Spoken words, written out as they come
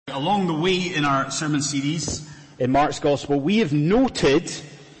Along the way in our sermon series in Mark's Gospel, we have noted,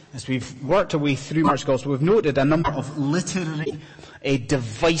 as we've worked our way through Mark's Gospel, we've noted a number of literary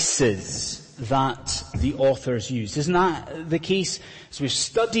devices that the authors use. Isn't that the case? As we've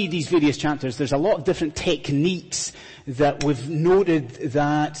studied these various chapters, there's a lot of different techniques that we've noted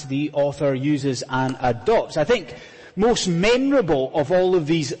that the author uses and adopts. I think most memorable of all of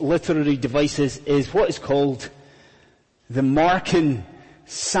these literary devices is what is called the Markan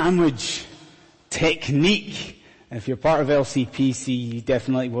sandwich technique. And if you're part of LCPC, you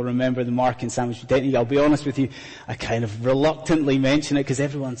definitely will remember the Markan sandwich technique. I'll be honest with you, I kind of reluctantly mention it because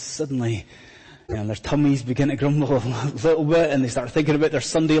everyone's suddenly, their tummies begin to grumble a little bit and they start thinking about their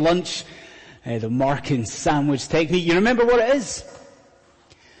Sunday lunch. The Markan sandwich technique. You remember what it is?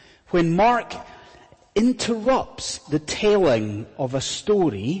 When Mark interrupts the telling of a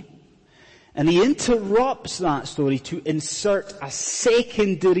story, and he interrupts that story to insert a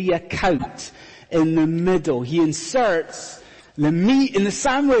secondary account in the middle. He inserts the meat in the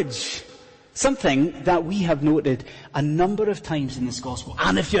sandwich. Something that we have noted a number of times in this gospel.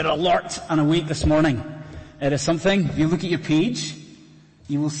 And if you're alert and awake this morning, it is something, if you look at your page,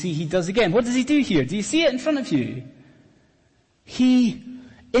 you will see he does again. What does he do here? Do you see it in front of you? He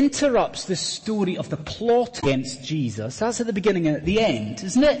interrupts the story of the plot against Jesus. That's at the beginning and at the end,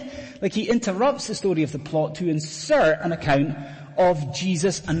 isn't it? Like he interrupts the story of the plot to insert an account of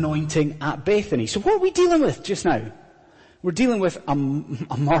Jesus' anointing at Bethany. So what are we dealing with just now? We're dealing with a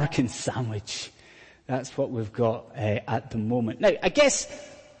Markan sandwich. That's what we've got at the moment. Now, I guess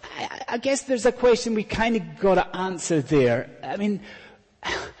there's a question we kind of got to answer there. I mean,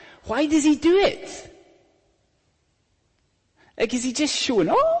 why does he do it? Like, is he just showing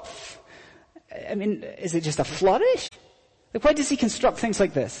off? I mean, is it just a flourish? Like, why does he construct things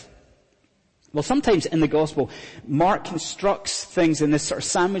like this? Well, sometimes in the gospel, Mark constructs things in this sort of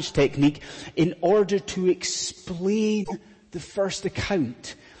sandwich technique in order to explain the first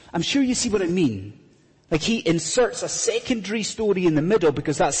account. I'm sure you see what I mean. Like, he inserts a secondary story in the middle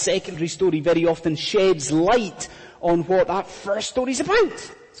because that secondary story very often sheds light on what that first story's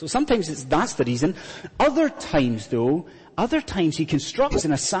about. So sometimes that's the reason. Other times he constructs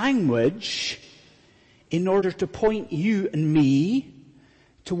in a sandwich in order to point you and me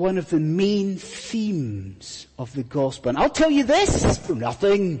to one of the main themes of the gospel. And I'll tell you this for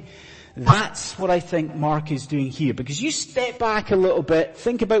nothing. That's what I think Mark is doing here. Because you step back a little bit,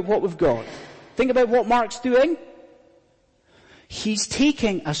 think about what we've got. Think about what Mark's doing. He's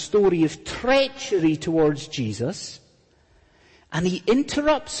taking a story of treachery towards Jesus and he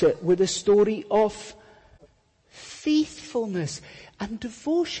interrupts it with a story of faithfulness and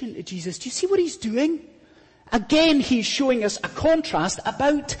devotion to Jesus. Do you see what he's doing? Again, he's showing us a contrast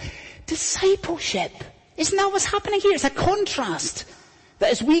about discipleship. Isn't that what's happening here? It's a contrast.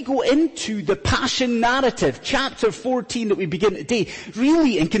 That as we go into the Passion narrative, chapter 14 that we begin today,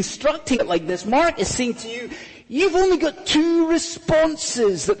 really in constructing it like this, Mark is saying to you, you've only got two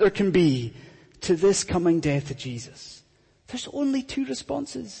responses that there can be to this coming death of Jesus. There's only two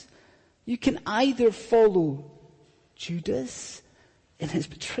responses. You can either follow Judas in his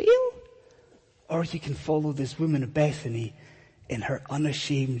betrayal, or you can follow this woman of Bethany in her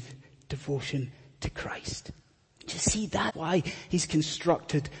unashamed devotion to Christ. Do you see that? Why he's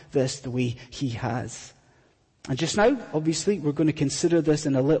constructed this the way he has. And just now, obviously, we're going to consider this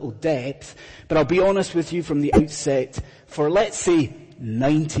in a little depth, but I'll be honest with you from the outset, for let's say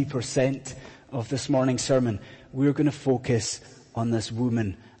 90% of this morning's sermon, we're going to focus on this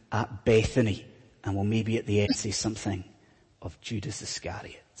woman at Bethany. And we'll maybe at the end say something of Judas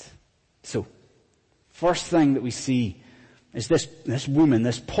Iscariot. So, first thing that we see is this woman,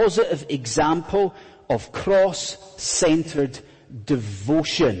 this positive example of cross-centered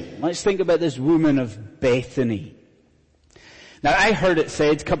devotion. Let's think about this woman of Bethany. Now, I heard it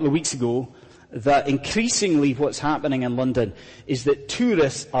said a couple of weeks ago that increasingly what's happening in London is that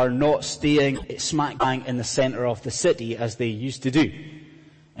tourists are not staying smack bang in the centre of the city as they used to do.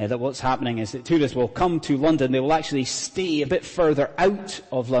 That what's happening is that tourists will come to London, they will actually stay a bit further out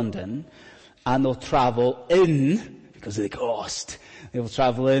of London, and they'll travel in, because of the cost, they will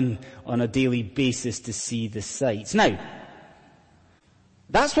travel in on a daily basis to see the sights. Now,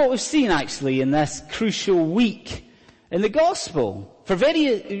 that's what we've seen actually in this crucial week in the gospel. For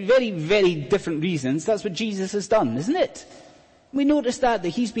very, very, very different reasons, that's what Jesus has done, isn't it? We notice that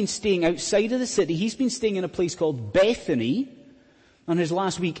he's been staying outside of the city, he's been staying in a place called Bethany, on his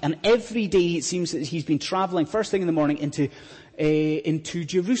last week, and every day it seems that he's been travelling first thing in the morning into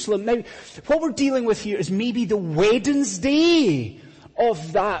Jerusalem. Now, what we're dealing with here is maybe the Wednesday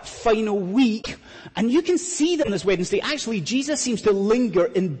of that final week. And you can see that on this Wednesday. Actually, Jesus seems to linger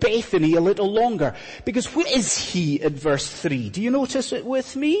in Bethany a little longer. Because where is he at verse 3? Do you notice it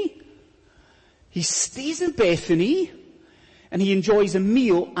with me? He stays in Bethany and he enjoys a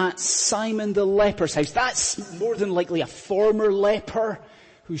meal at Simon the leper's house. That's more than likely a former leper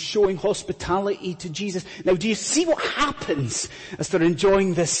who's showing hospitality to Jesus. Now, do you see what happens as they're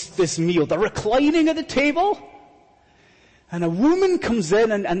enjoying this meal? They're reclining at the table, and a woman comes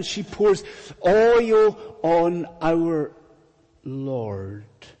in and she pours oil on our Lord.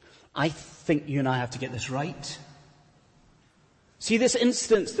 I think you and I have to get this right. See this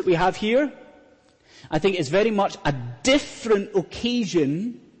instance that we have here? I think it's very much a different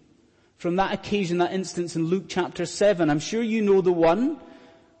occasion from that instance in Luke chapter 7. I'm sure you know the one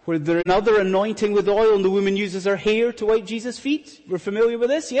where there's another anointing with oil and the woman uses her hair to wipe Jesus' feet. We're familiar with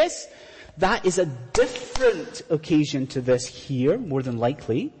this, yes? That is a different occasion to this here, more than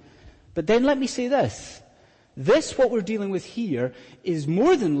likely. But then let me say this. This, what we're dealing with here, is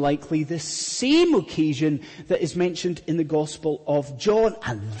more than likely the same occasion that is mentioned in the Gospel of John.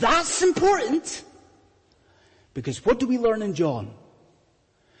 And that's important. Because what do we learn in John?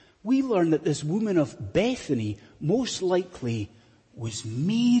 We learn that this woman of Bethany most likely was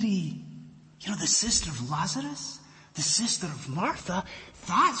Mary. You know, the sister of Lazarus, the sister of Martha.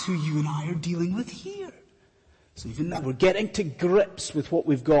 That's who you and I are dealing with here. So even now we're getting to grips with what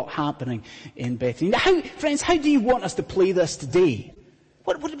we've got happening in Bethany. Now, friends, how do you want us to play this today?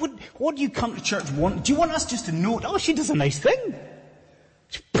 What do you come to church want? Do you want us just to note, oh, she does a nice thing?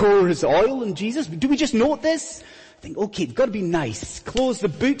 She pours oil on Jesus. Do we just note this? Think, okay, it's got to be nice. Close the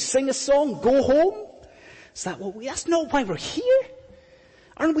book, sing a song, go home? Is that that's not why we're here.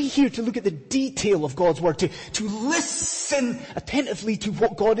 Aren't we here to look at the detail of God's Word, to listen attentively to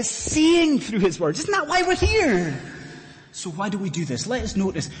what God is saying through His Word? Isn't that why we're here? So why do we do this? Let us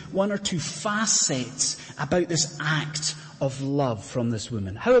notice one or two facets about this act of love from this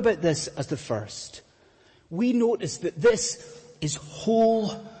woman. How about this as the first? We notice that this is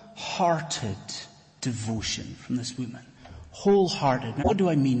wholehearted devotion from this woman. Wholehearted. Now, what do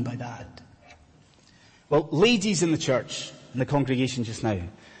I mean by that? Well, ladies in the church, in the congregation just now,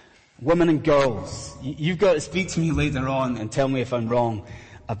 women and girls, you've got to speak to me later on and tell me if I'm wrong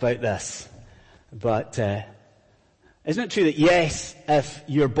about this. But isn't it true that yes, if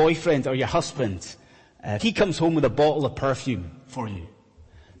your boyfriend or your husband, if he comes home with a bottle of perfume for you,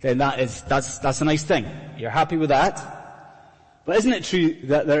 then that's a nice thing. You're happy with that? But isn't it true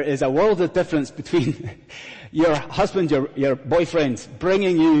that there is a world of difference between your husband, your boyfriend,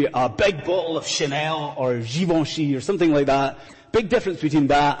 bringing you a big bottle of Chanel or Givenchy or something like that? Big difference between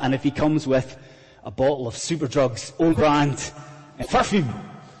that and if he comes with a bottle of Superdrug's own brand perfume.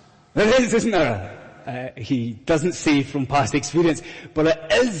 There is, isn't there? He doesn't say from past experience, but it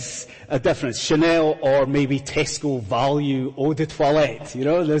is a difference. Chanel or maybe Tesco Value Eau de Toilette. You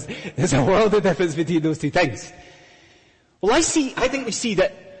know, there's a world of difference between those two things. Well, I think we see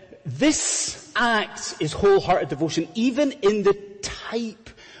that this act is wholehearted devotion, even in the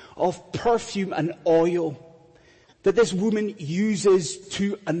type of perfume and oil that this woman uses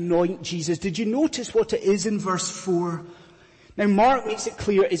to anoint Jesus. Did you notice what it is in verse 4? Now, Mark makes it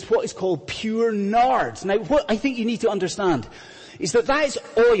clear it's what is called pure nard. Now, what I think you need to understand is that is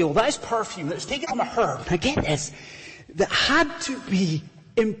oil, that is perfume that is taken from a herb. Now, get this, that had to be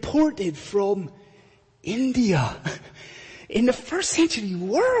imported from India. In the first century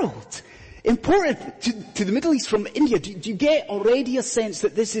world, imported to the Middle East from India. Do you get already a sense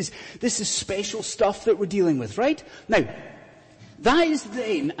that this is special stuff that we're dealing with, right? Now, that is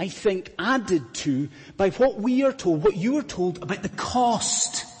then, I think, added to by what we are told, what you are told about the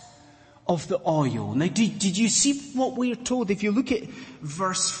cost of the oil. Now, did you see what we are told? If you look at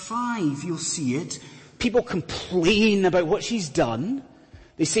verse 5, you'll see it. People complain about what she's done.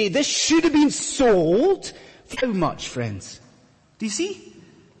 They say, this should have been sold. How much, friends? Do you see?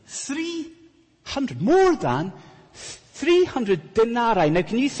 300, more than 300 denarii. Now,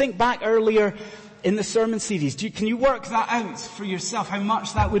 can you think back earlier in the sermon series? Can you work that out for yourself, how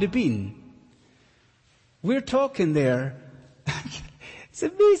much that would have been? We're talking there, it's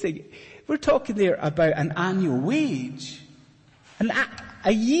amazing. We're talking there about an annual wage.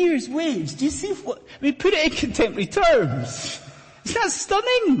 A year's wage. Do you see what, put it in contemporary terms. Isn't that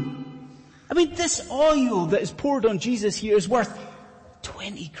stunning? This oil that is poured on Jesus here is worth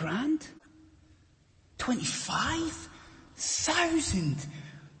 20 grand? 25,000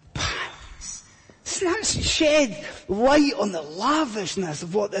 pounds. Doesn't that shed light on the lavishness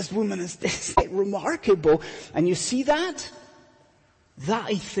of what this woman is? It's remarkable. And you see that? That,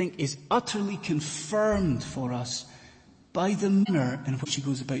 I think, is utterly confirmed for us by the manner in which she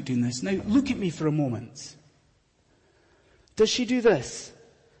goes about doing this. Now, look at me for a moment. Does she do this?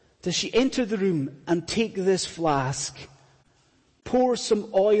 Does she enter the room and take this flask, pour some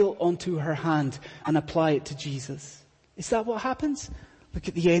oil onto her hand and apply it to Jesus? Is that what happens? Look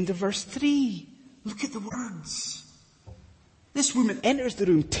at the end of verse 3. Look at the words. This woman enters the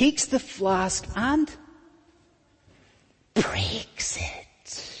room, takes the flask and breaks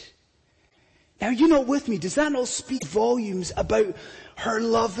it. Now, you're not with me. Does that not speak volumes about her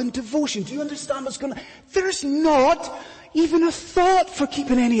love and devotion? Do you understand what's going on? There's not even a thought for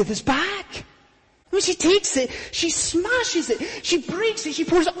keeping any of this back. When she takes it, she smashes it, she breaks it, she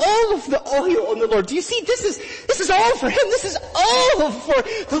pours all of the oil on the Lord. Do you see? This is all for Him. This is all for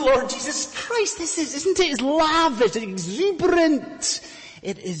the Lord Jesus Christ. Isn't it? It's lavish, it's exuberant.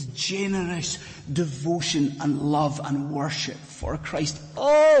 It is generous devotion and love and worship for Christ.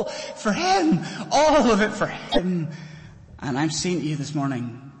 All for Him. All of it for Him. And I'm saying to you this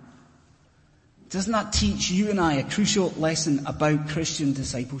morning, doesn't that teach you and I a crucial lesson about Christian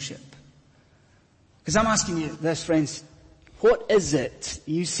discipleship? Because I'm asking you this, friends, what is it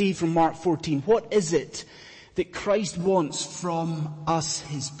you see from Mark 14? What is it that Christ wants from us,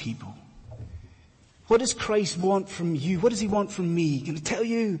 His people? What does Christ want from you? What does He want from me? Can I tell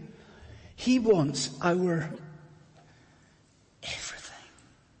you? He wants our everything.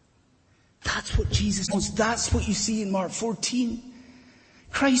 That's what Jesus wants. That's what you see in Mark 14.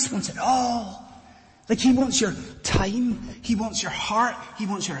 Christ wants it all. Like He wants your time, He wants your heart, He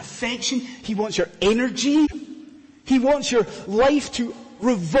wants your affection, He wants your energy. He wants your life to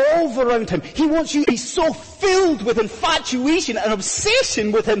revolve around Him. He wants you to be so filled with infatuation and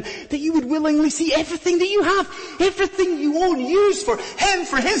obsession with Him that you would willingly see everything that you have, everything you own, used for Him,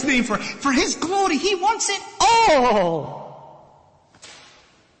 for His name, for His glory. He wants it all.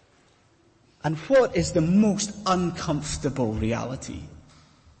 And what is the most uncomfortable reality?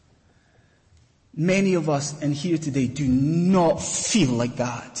 Many of us in here today do not feel like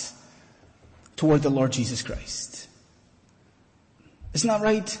that toward the Lord Jesus Christ. Isn't that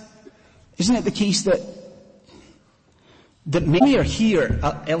right? Isn't it the case that many are here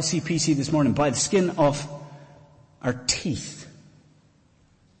at LCPC this morning by the skin of our teeth?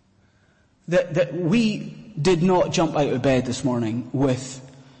 That we did not jump out of bed this morning with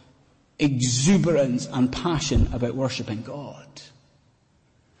exuberance and passion about worshipping God.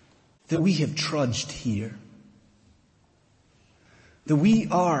 That we have trudged here. That we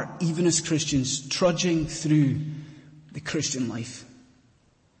are, even as Christians, trudging through the Christian life.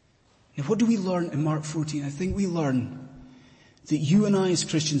 Now what do we learn in Mark 14? I think we learn that you and I as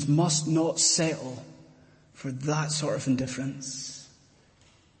Christians must not settle for that sort of indifference.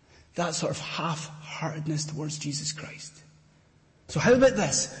 That sort of half-heartedness towards Jesus Christ. So how about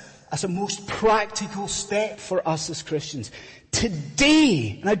this? As a most practical step for us as Christians.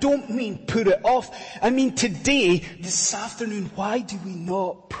 Today, and I don't mean put it off, I mean today, this afternoon, why do we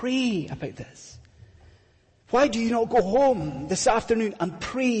not pray about this? Why do you not go home this afternoon and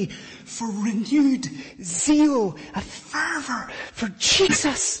pray for renewed zeal and fervor for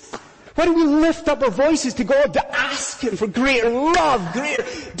Jesus? Why do we lift up our voices to God to ask Him for greater love, greater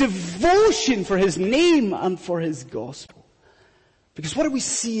devotion for His name and for His gospel? Because what are we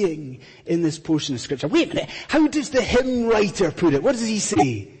seeing in this portion of Scripture? Wait a minute, how does the hymn writer put it? What does he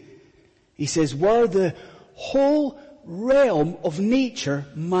say? He says, were the whole realm of nature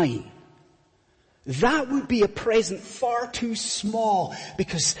mine? That would be a present far too small,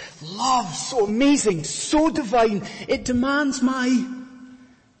 because love, so amazing, so divine, it demands my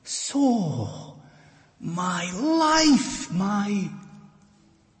soul, my life, my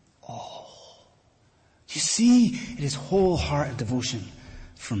all. You see, it is wholehearted devotion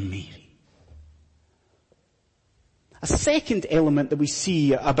from Mary. A second element that we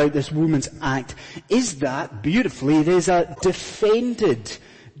see about this woman's act is that, beautifully, it is a defended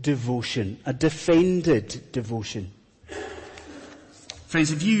devotion. A defended devotion.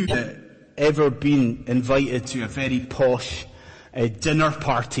 Friends, have you ever been invited to a very posh dinner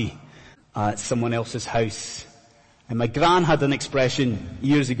party at someone else's house? And my gran had an expression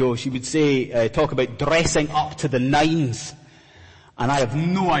years ago. She would say, talk about dressing up to the nines. And I have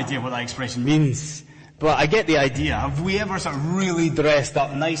no idea what that expression means. But I get the idea. Have we ever sort of really dressed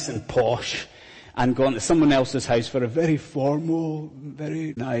up nice and posh and gone to someone else's house for a very formal,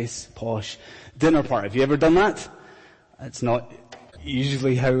 very nice, posh dinner party? Have you ever done that? It's not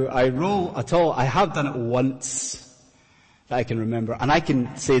usually how I roll at all. I have done it once that I can remember. And I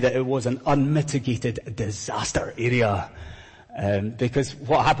can say that it was an unmitigated disaster area. Because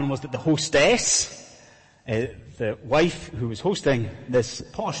what happened was that the hostess The wife who was hosting this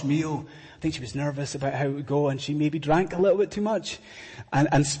posh meal, I think she was nervous about how it would go, and she maybe drank a little bit too much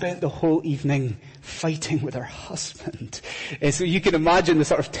and spent the whole evening fighting with her husband. So you can imagine the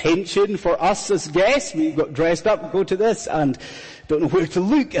sort of tension for us as guests. We got dressed up, go to this, and don't know where to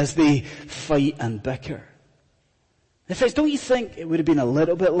look as they fight and bicker. In fact, don't you think it would have been a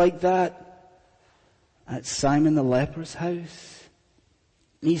little bit like that at Simon the leper's house?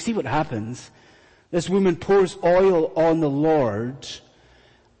 And you see what happens. This woman pours oil on the Lord,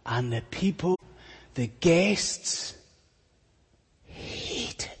 and the people, the guests,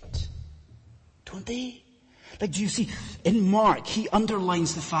 hate it. Don't they? Like, do you see, in Mark, he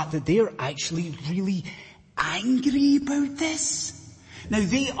underlines the fact that they're actually really angry about this. Now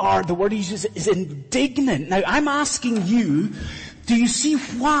the word he uses is indignant. Now I'm asking you, do you see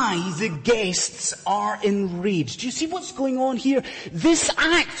why the guests are enraged? Do you see what's going on here? This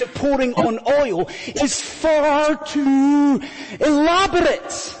act of pouring on oil is far too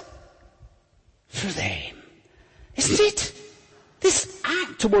elaborate for them. Isn't it? This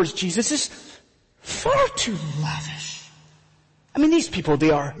act towards Jesus is far too lavish. I mean, these people,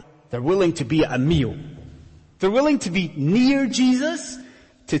 they're willing to be at a meal. They're willing to be near Jesus,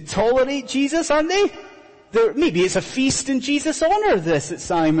 to tolerate Jesus, aren't they? Maybe it's a feast in Jesus' honor, this at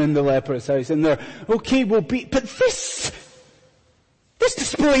Simon the leper's house, and they're, okay, but this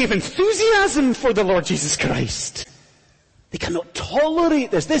display of enthusiasm for the Lord Jesus Christ, they cannot tolerate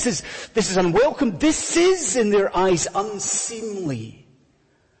this. This is unwelcome. This is, in their eyes, unseemly.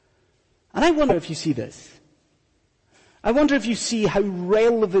 And I wonder if you see this. I wonder if you see how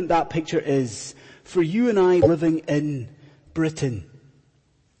relevant that picture is for you and I living in Britain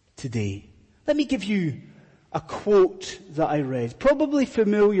today. Let me give you a quote that I read, probably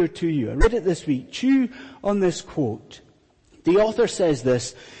familiar to you. I read it this week. Chew on this quote. The author says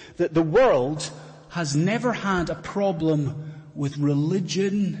this, that the world has never had a problem with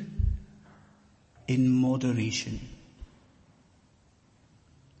religion in moderation.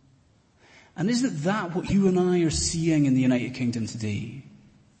 And isn't that what you and I are seeing in the United Kingdom today?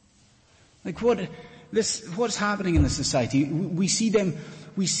 Like what's happening in the society? We see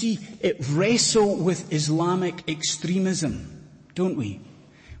it wrestle with Islamic extremism, don't we?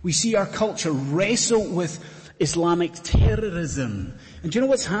 We see our culture wrestle with Islamic terrorism. And do you know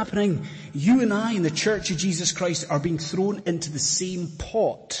what's happening? You and I in the Church of Jesus Christ are being thrown into the same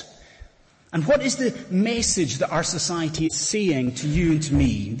pot. And what is the message that our society is saying to you and to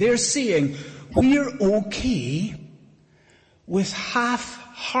me? They're saying, we're okay with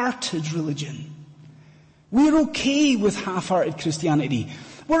half-hearted religion. We're okay with half-hearted Christianity.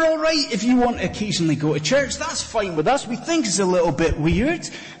 We're alright if you want to occasionally go to church. That's fine with us. We think it's a little bit weird,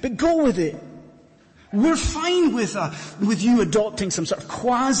 but go with it. We're fine with you adopting some sort of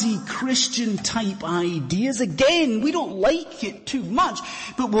quasi-Christian type ideas. Again, we don't like it too much,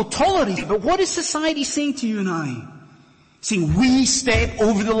 but we'll tolerate it. But what is society saying to you and I? Saying we step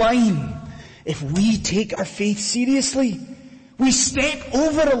over the line if we take our faith seriously. We step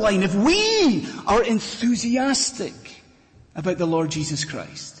over a line if we are enthusiastic about the Lord Jesus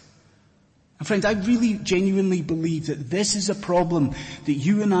Christ. And friends, I really genuinely believe that this is a problem that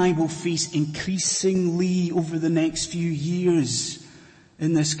you and I will face increasingly over the next few years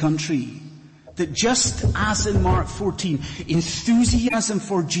in this country. That just as in Mark 14, enthusiasm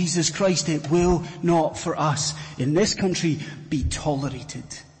for Jesus Christ, it will not for us in this country be tolerated.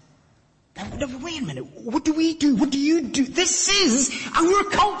 Now, wait a minute. What do we do? What do you do? This is our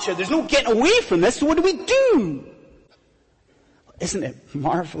culture. There's no getting away from this. So what do we do? Isn't it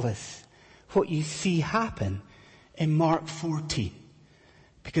marvelous what you see happen in Mark 14?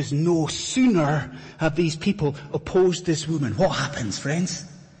 Because no sooner have these people opposed this woman. What happens, friends?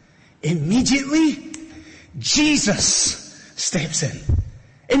 Immediately, Jesus steps in.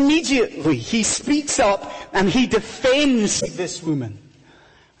 Immediately, he speaks up and he defends this woman.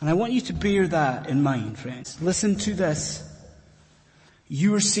 And I want you to bear that in mind, friends. Listen to this.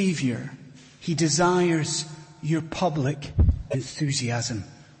 Your Savior, he desires your public enthusiasm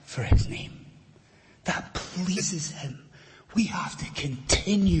for his name. That pleases him. We have to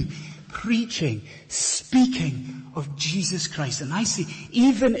continue preaching, speaking of Jesus Christ. And I say,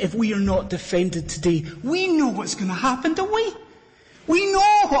 even if we are not defended today, we know what's going to happen, don't we? We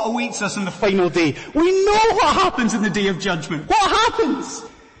know what awaits us on the final day. We know what happens in the day of judgment. What happens?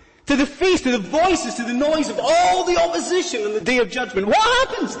 To the face, to the voices, to the noise of all the opposition on the day of judgment. What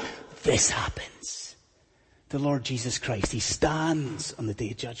happens? This happens. The Lord Jesus Christ, he stands on the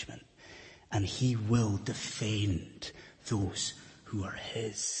day of judgment and he will defend those who are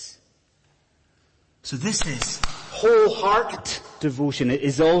his. So this is wholehearted devotion. It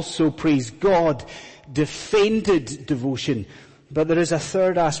is also, praise God, defended devotion. But there is a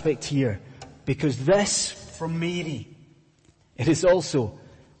third aspect here, because this, from Mary, it is also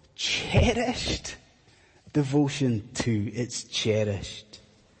cherished devotion too. It's cherished.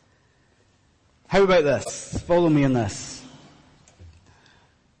 How about this? Follow me on this.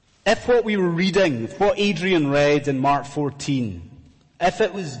 If what we were reading, if what Adrian read in Mark 14, if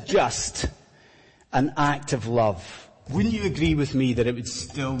it was just an act of love, wouldn't you agree with me that it would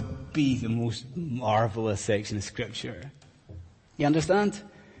still be the most marvelous section of Scripture? You understand?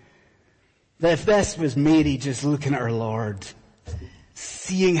 That if this was Mary just looking at her Lord,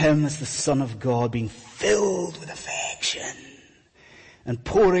 seeing him as the Son of God, being filled with affection, and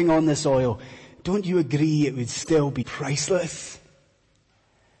pouring on this oil, don't you agree it would still be priceless?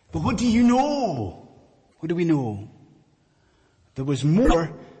 But what do you know? What do we know? There was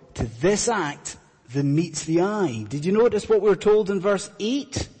more to this act than meets the eye. Did you notice what we were told in verse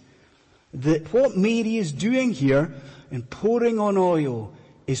 8? That what Mary is doing here in pouring on oil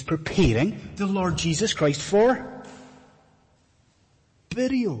is preparing the Lord Jesus Christ for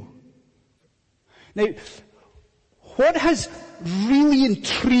burial. Now, what has really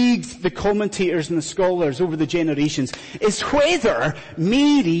intrigued the commentators and the scholars over the generations is whether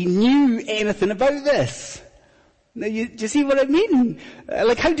Mary knew anything about this. Now, do you see what I mean?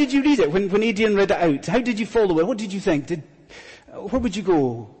 Like, how did you read it when Adrian read it out? How did you follow it? What did you think? Where would you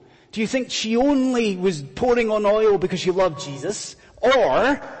go? Do you think she only was pouring on oil because she loved Jesus?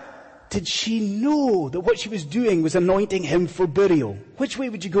 Or did she know that what she was doing was anointing him for burial? Which way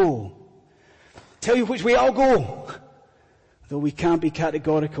would you go? Tell you which way I'll go. Though we can't be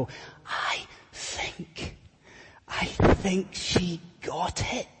categorical. I think she got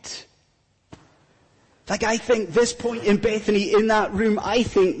it. Like, I think this point in Bethany, in that room, I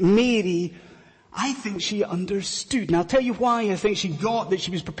think she understood. And I'll tell you why I think she got that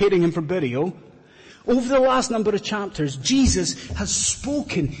she was preparing him for burial. Over the last number of chapters, Jesus has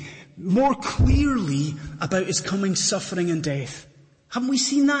spoken more clearly about his coming suffering and death. Haven't we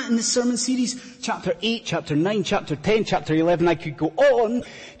seen that in the sermon series? Chapter 8, chapter 9, chapter 10, chapter 11, I could go on.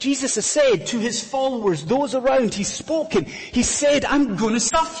 Jesus has said to his followers, those around, he's spoken. He said, I'm going to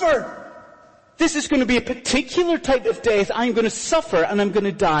suffer. This is going to be a particular type of death. I'm going to suffer and I'm going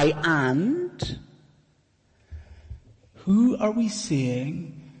to die. And who are we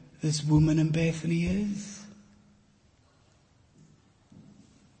saying this woman in Bethany is?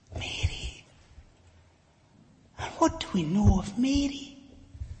 Mary. And what do we know of Mary?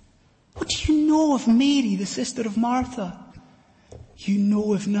 What do you know of Mary, the sister of Martha? You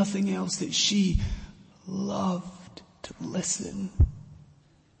know, if nothing else, that she loved to listen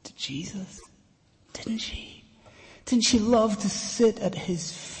to Jesus. Didn't she? Didn't she love to sit at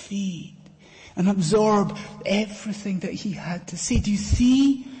his feet and absorb everything that he had to say? Do you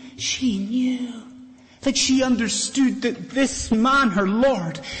see? She knew. That she understood that this man, her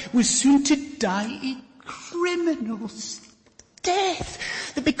Lord, was soon to die a criminal's death.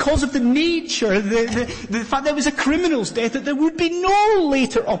 That because of the nature, the fact that it was a criminal's death, that there would be no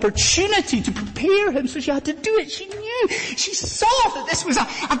later opportunity to prepare him, so she had to do it. She knew. She saw that this was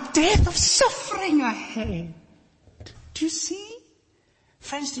a death of suffering ahead. Do you see?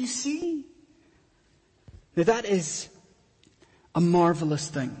 Friends, do you see? Now that is a marvelous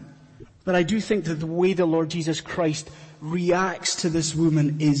thing. But I do think that the way the Lord Jesus Christ reacts to this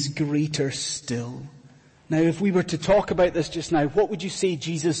woman is greater still. Now, if we were to talk about this just now, what would you say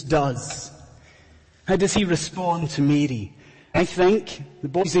Jesus does? How does he respond to Mary? I think the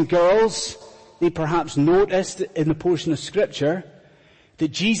boys and girls, they perhaps noticed in the portion of Scripture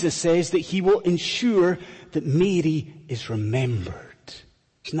that Jesus says that he will ensure that Mary is remembered.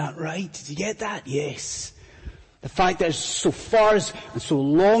 Isn't that right? Did you get that? Yes. The fact that so far as and so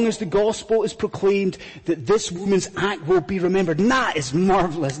long as the gospel is proclaimed, that this woman's act will be remembered. And that is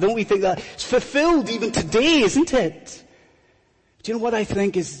marvelous. Don't we think that? It's fulfilled even today, isn't it? Do you know what I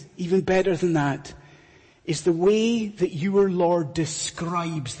think is even better than that? Is the way that your Lord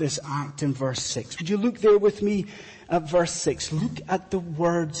describes this act in verse 6. Would you look there with me at verse 6? Look at the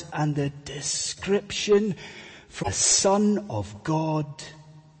words and the description from the Son of God.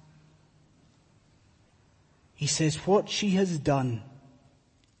 He says, what she has done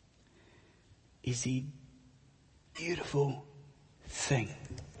is a beautiful thing.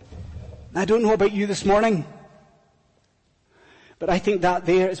 I don't know about you this morning, but I think that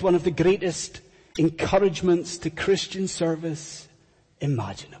there is one of the greatest encouragements to Christian service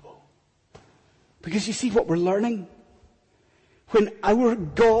imaginable. Because you see what we're learning? When our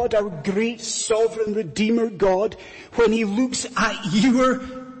God, our great sovereign Redeemer God, when he looks at your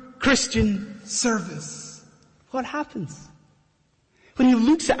Christian service. What happens? When he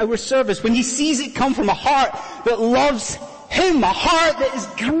looks at our service, when he sees it come from a heart that loves him, a heart that is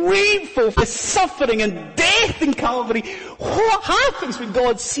grateful for suffering and death in Calvary, what happens when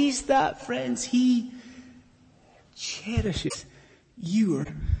God sees that, friends? He cherishes your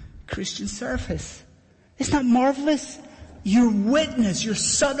Christian service. Isn't that marvelous? Your witness, your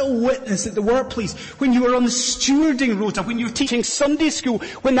subtle witness at the workplace, when you are on the stewarding rota, when you're teaching Sunday school,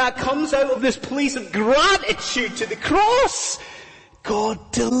 when that comes out of this place of gratitude to the cross,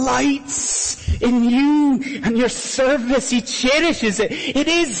 God delights in you and your service. He cherishes it. It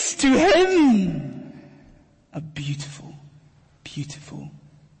is to him a beautiful, beautiful,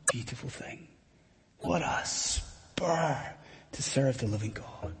 beautiful thing. What a spur to serve the living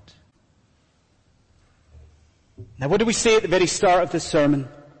God. Now, what do we say at the very start of this sermon?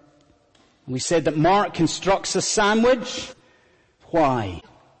 We said that Mark constructs a sandwich. Why?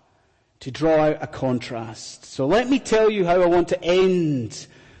 To draw out a contrast. So let me tell you how I want to end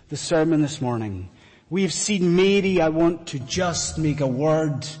the sermon this morning. We've seen Mary. I want to just make a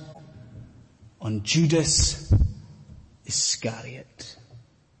word on Judas Iscariot.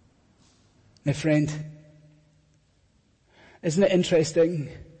 My friend, isn't it interesting?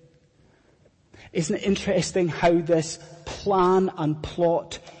 Isn't it interesting how this plan and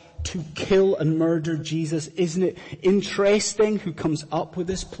plot to kill and murder Jesus, isn't it interesting who comes up with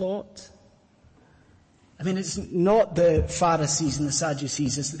this plot? I mean, it's not the Pharisees and the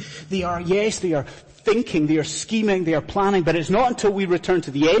Sadducees. They are thinking, they are scheming, they are planning, but it's not until we return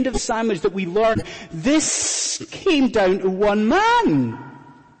to the end of the sandwich that we learn this came down to one man.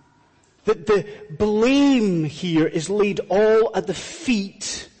 That the blame here is laid all at the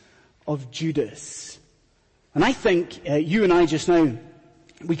feet of Judas. And I think you and I just now,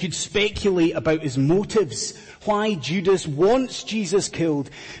 we could speculate about his motives, why Judas wants Jesus killed.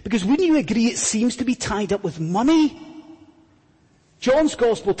 Because wouldn't you agree it seems to be tied up with money? John's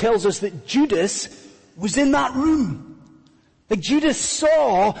Gospel tells us that Judas was in that room. Like Judas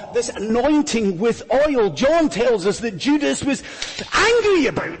saw this anointing with oil. John tells us that Judas was angry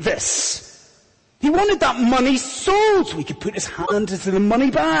about this. He wanted that money sold so he could put his hand into the money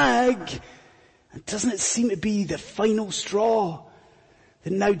bag. And doesn't it seem to be the final straw?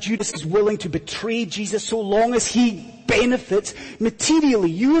 That now Judas is willing to betray Jesus so long as he benefits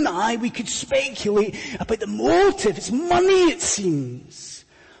materially. You and I, we could speculate about the motive. It's money, it seems.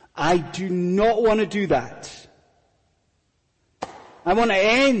 I do not want to do that. I want to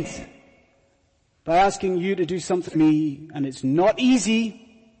end by asking you to do something for me, and it's not easy.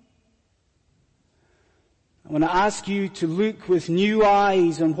 I want to ask you to look with new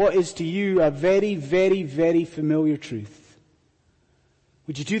eyes on what is to you a very, very, very familiar truth.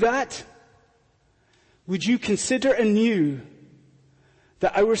 Would you do that? Would you consider anew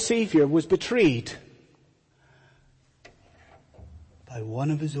that our Savior was betrayed by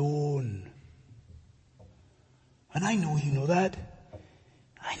one of his own? And I know you know that.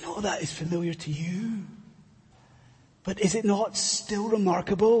 I know that is familiar to you. But is it not still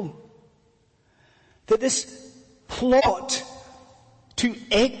remarkable that this plot to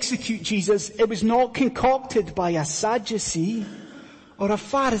execute Jesus, it was not concocted by a Sadducee or a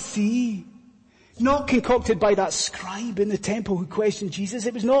Pharisee, not concocted by that scribe in the temple who questioned Jesus.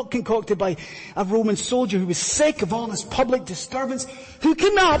 It was not concocted by a Roman soldier who was sick of all this public disturbance, who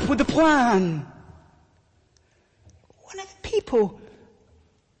came up with the plan. One of the people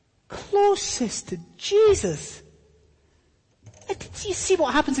closest to Jesus. Do you see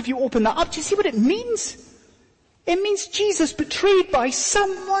what happens if you open that up? Do you see what it means? It means Jesus betrayed by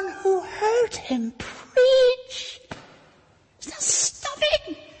someone who heard him preach. Isn't that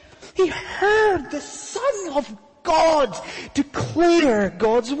stunning? He heard the Son of God declare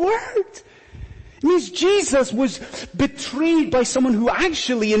God's word. It means Jesus was betrayed by someone who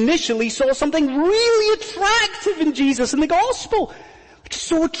actually initially saw something really attractive in Jesus in the gospel.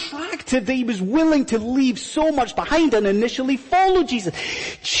 So attractive that he was willing to leave so much behind and initially follow Jesus.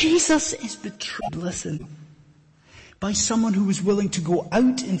 Jesus is betrayed, listen, by someone who was willing to go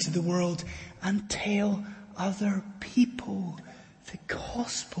out into the world and tell other people the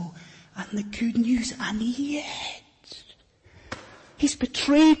gospel and the good news. And yet, he's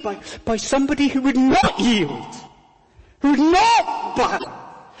betrayed by somebody who would not yield, who would not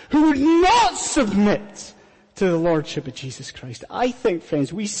bow, who would not submit to the Lordship of Jesus Christ. I think,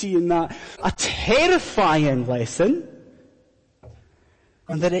 friends, we see in that a terrifying lesson,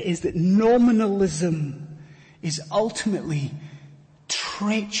 and that it is that nominalism is ultimately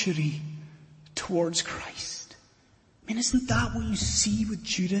treachery towards Christ. I mean, isn't that what you see with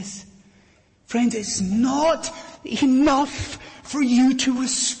Judas? Friends, it's not enough for you to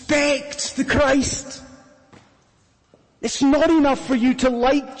respect respect the Christ. It's not enough for you to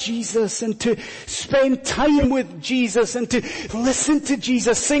like Jesus and to spend time with Jesus and to listen to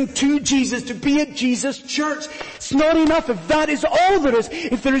Jesus, sing to Jesus, to be at Jesus' church. It's not enough if that is all there is.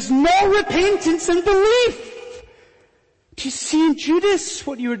 If there is no repentance and belief. Do you see in Judas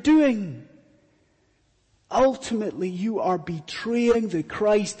what you are doing? Ultimately, you are betraying the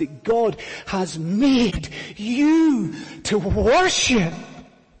Christ that God has made you to worship.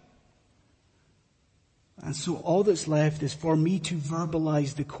 And so all that's left is for me to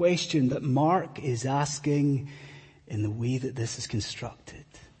verbalize the question that Mark is asking in the way that this is constructed.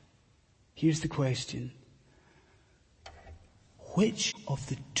 Here's the question. Which of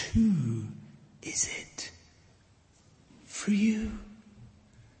the two is it for you?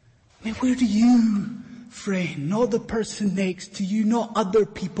 I mean, where do you, friend, not the person next to you, not other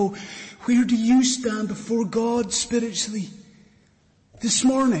people, where do you stand before God spiritually? This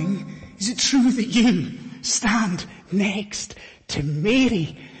morning, is it true that you stand next to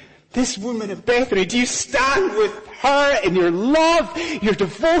Mary, this woman of Bethany? Do you stand with her in your love, your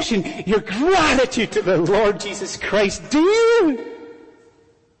devotion, your gratitude to the Lord Jesus Christ? Do you?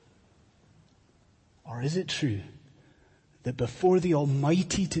 Or is it true that before the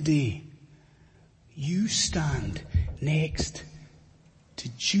Almighty today, you stand next to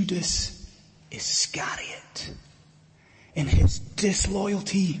Judas Iscariot in his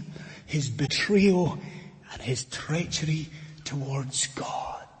disloyalty, his betrayal, and his treachery towards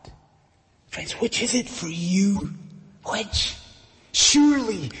God? Friends, which is it for you? Which?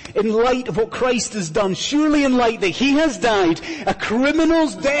 Surely, in light of what Christ has done, surely in light that he has died a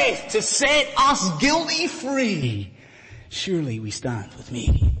criminal's death to set us guilty free, surely we stand with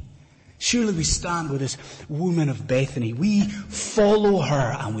me. Surely we stand with this woman of Bethany. We follow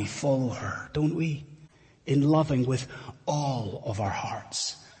her and we follow her, don't we? In loving with all of our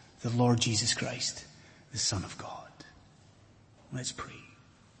hearts the Lord Jesus Christ, the Son of God. Let's pray.